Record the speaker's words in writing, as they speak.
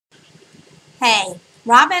Hey,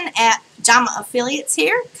 Robin at Pajama Affiliates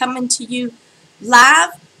here, coming to you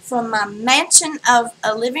live from my mansion of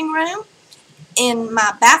a living room in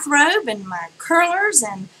my bathrobe and my curlers,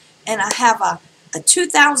 and I have a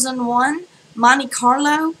 2001 Monte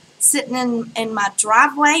Carlo sitting in my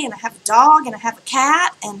driveway, and I have a dog and I have a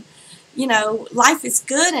cat, and life is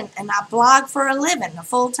good, and I blog for a living, a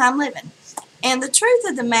full-time living. And the truth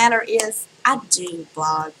of the matter is, I do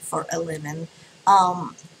blog for a living.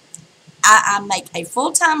 I make a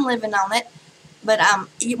full-time living on it, but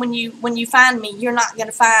when you find me, you're not going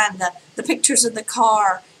to find the pictures of the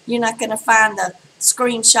car. You're not going to find the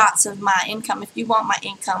screenshots of my income. If you want my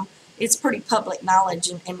income, it's pretty public knowledge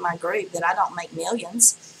in my group that I don't make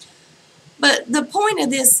millions. But the point of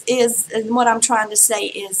this is, and what I'm trying to say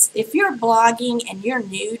is, if you're blogging and you're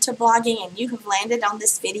new to blogging and you have landed on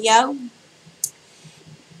this video,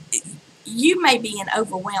 you may be in an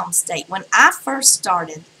overwhelmed state. When I first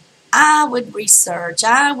started, I would research.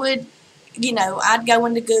 I'd go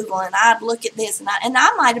into Google and I'd look at this, and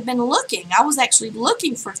I might have been looking. I was actually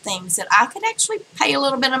looking for things that I could actually pay a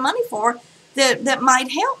little bit of money for that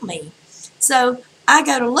might help me. So I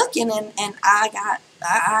go to looking, and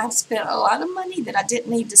I spent a lot of money that I didn't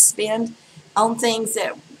need to spend on things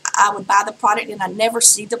that I would buy the product and I'd never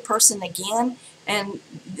see the person again. And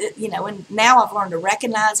now I've learned to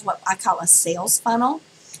recognize what I call a sales funnel.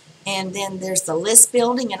 And then there's the list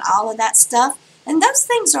building and all of that stuff. And those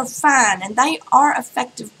things are fine, and they are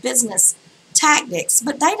effective business tactics,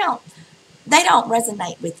 but they don't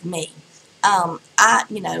resonate with me. I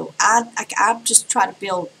just try to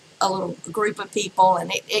build a little group of people,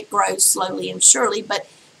 and it grows slowly and surely. But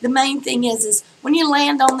the main thing is when you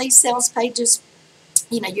land on these sales pages,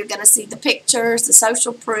 you're going to see the pictures, the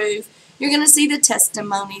social proof, you're going to see the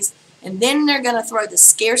testimonies, and then they're going to throw the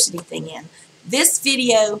scarcity thing in. This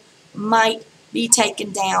video might be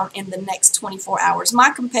taken down in the next 24 hours. My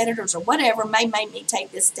competitors or whatever may make me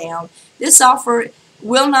take this down. This offer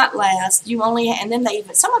will not last. And then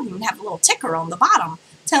some of them have a little ticker on the bottom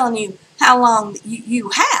telling you how long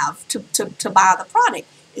you have to buy the product.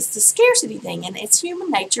 It's the scarcity thing, and it's human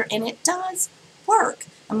nature, and it does work.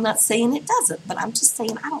 I'm not saying it doesn't, but I'm just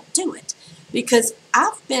saying I don't do it because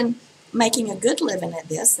I've been making a good living at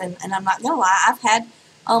this, and I'm not going to lie, I've had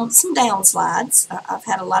some downsides. I've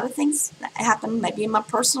had a lot of things that happen maybe in my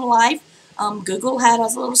personal life. Google had a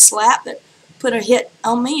little slap that put a hit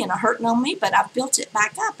on me and a hurting on me, but I've built it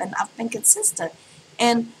back up, and I've been consistent.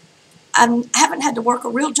 And I haven't had to work a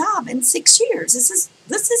real job in 6 years. This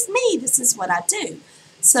is me. This is what I do.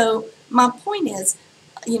 So my point is,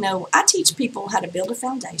 I teach people how to build a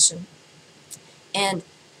foundation. And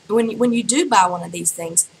when you do buy one of these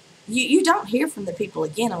things, you don't hear from the people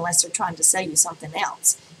again unless they're trying to sell you something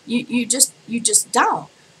else. You just don't.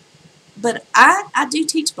 But I do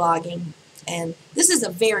teach blogging, and this is a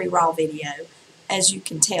very raw video, as you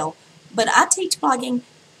can tell. But I teach blogging,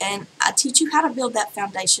 and I teach you how to build that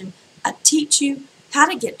foundation. I teach you how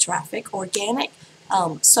to get traffic, organic,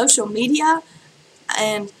 social media,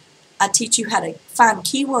 and I teach you how to find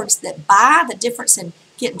keywords that buy, the difference in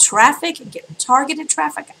getting traffic and getting targeted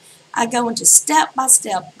traffic. I go into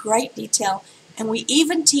step-by-step, great detail, and we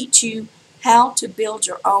even teach you how to build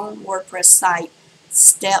your own WordPress site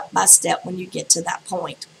step-by-step when you get to that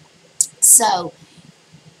point. So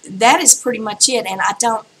that is pretty much it, and I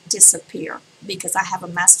don't disappear because I have a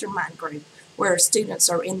mastermind group where students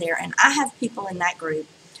are in there, and I have people in that group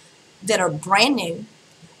that are brand new.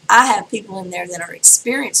 I have people in there that are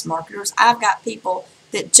experienced marketers. I've got people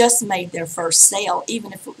that just made their first sale,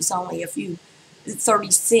 even if it was only a few 30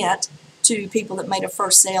 cents, to people that made a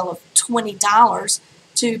first sale of $20,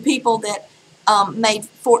 to people that made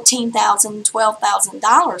 $14,000,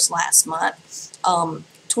 $12,000 last month,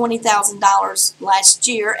 $20,000 last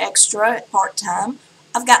year extra at part-time.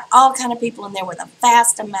 I've got all kind of people in there with a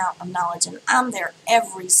vast amount of knowledge, and I'm there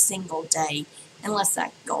every single day unless I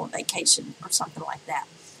go on vacation or something like that.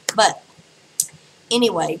 But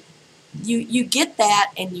anyway, you get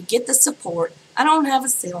that, and you get the support. I don't have a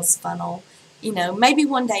sales funnel. Maybe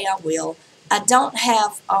one day I will. I don't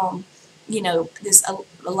have, this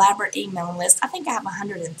elaborate email list. I think I have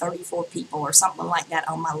 134 people or something like that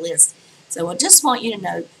on my list. So I just want you to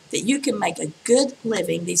know that you can make a good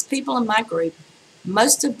living. These people in my group,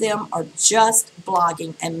 most of them are just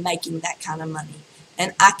blogging and making that kind of money.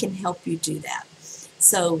 And I can help you do that.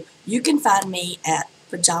 So you can find me at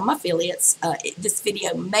Pajama Affiliates. This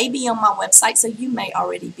video may be on my website, so you may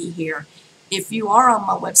already be here. If you are on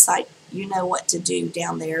my website, you know what to do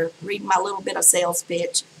down there. Read my little bit of sales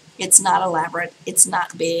pitch. It's not elaborate. It's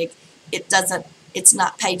not big. It's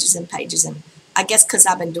not pages and pages. And I guess because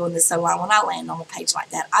I've been doing this so long, when I land on a page like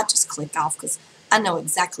that, I just click off because I know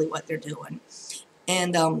exactly what they're doing.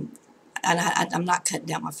 And I'm not cutting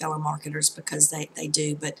down my fellow marketers because they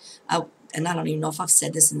do, but and I don't even know if I've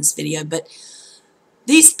said this in this video, but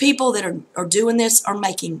these people that are doing this are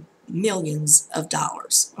making millions of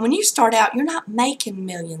dollars. When you start out, you're not making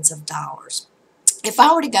millions of dollars. If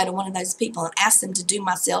I were to go to one of those people and ask them to do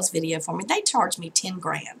my sales video for me, they charge me 10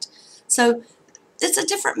 grand. So it's a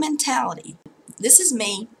different mentality. This is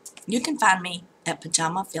me. You can find me at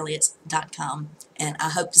pajamaaffiliates.com, and I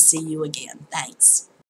hope to see you again. Thanks.